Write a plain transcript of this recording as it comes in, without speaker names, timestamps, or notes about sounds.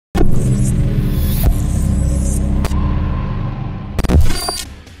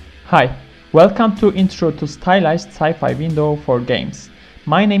Hi, welcome to Intro to Stylized Sci-Fi Window for Games.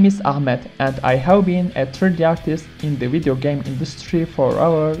 My name is Ahmet and I have been a 3D artist in the video game industry for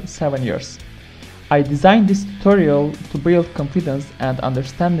over 7 years. I designed this tutorial to build confidence and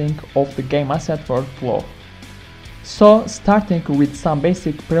understanding of the game asset workflow. So, starting with some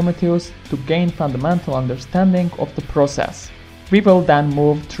basic primitives to gain fundamental understanding of the process. We will then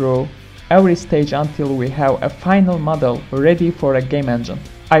move through every stage until we have a final model ready for a game engine.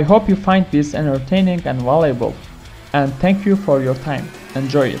 I hope you find this entertaining and valuable, and thank you for your time.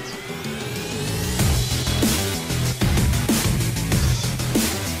 Enjoy it!